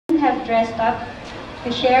have dressed up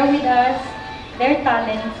to share with us their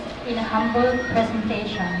talents in a humble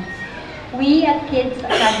presentation. We at Kids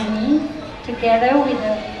Academy, together with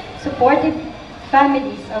the supportive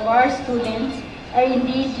families of our students, are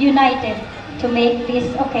indeed united to make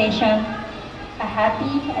this occasion a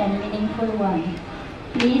happy and meaningful one.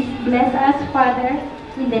 Please bless us, Father,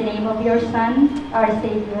 in the name of your Son, our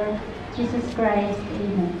Savior, Jesus Christ.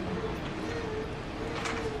 Amen.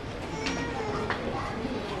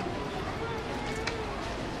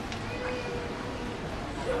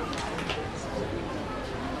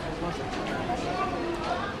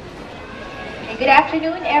 Good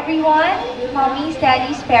afternoon, everyone. Mommies,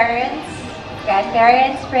 daddies, parents,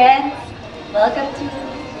 grandparents, friends. Welcome to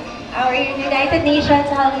our United Nations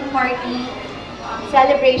Halloween Party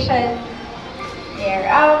celebration there.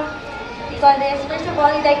 We call this, first of all,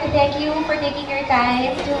 I'd like to thank you for taking your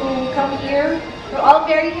time to come here. We're all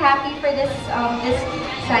very happy for this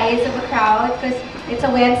size of a crowd because it's a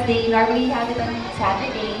Wednesday. Normally we have it on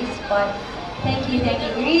Saturdays, but thank you, thank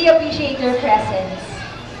you. We really appreciate your presence.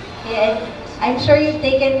 And I'm sure you've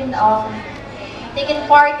taken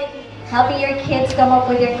part in helping your kids come up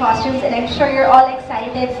with their costumes, and I'm sure you're all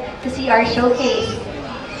excited to see our showcase.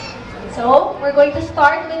 So, we're going to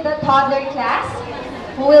start with the toddler class,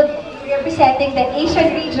 who will be representing the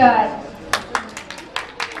Asian region.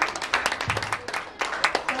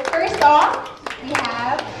 So, first off, we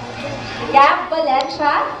have Gab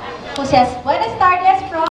Valencia, who says, Buenas tardes from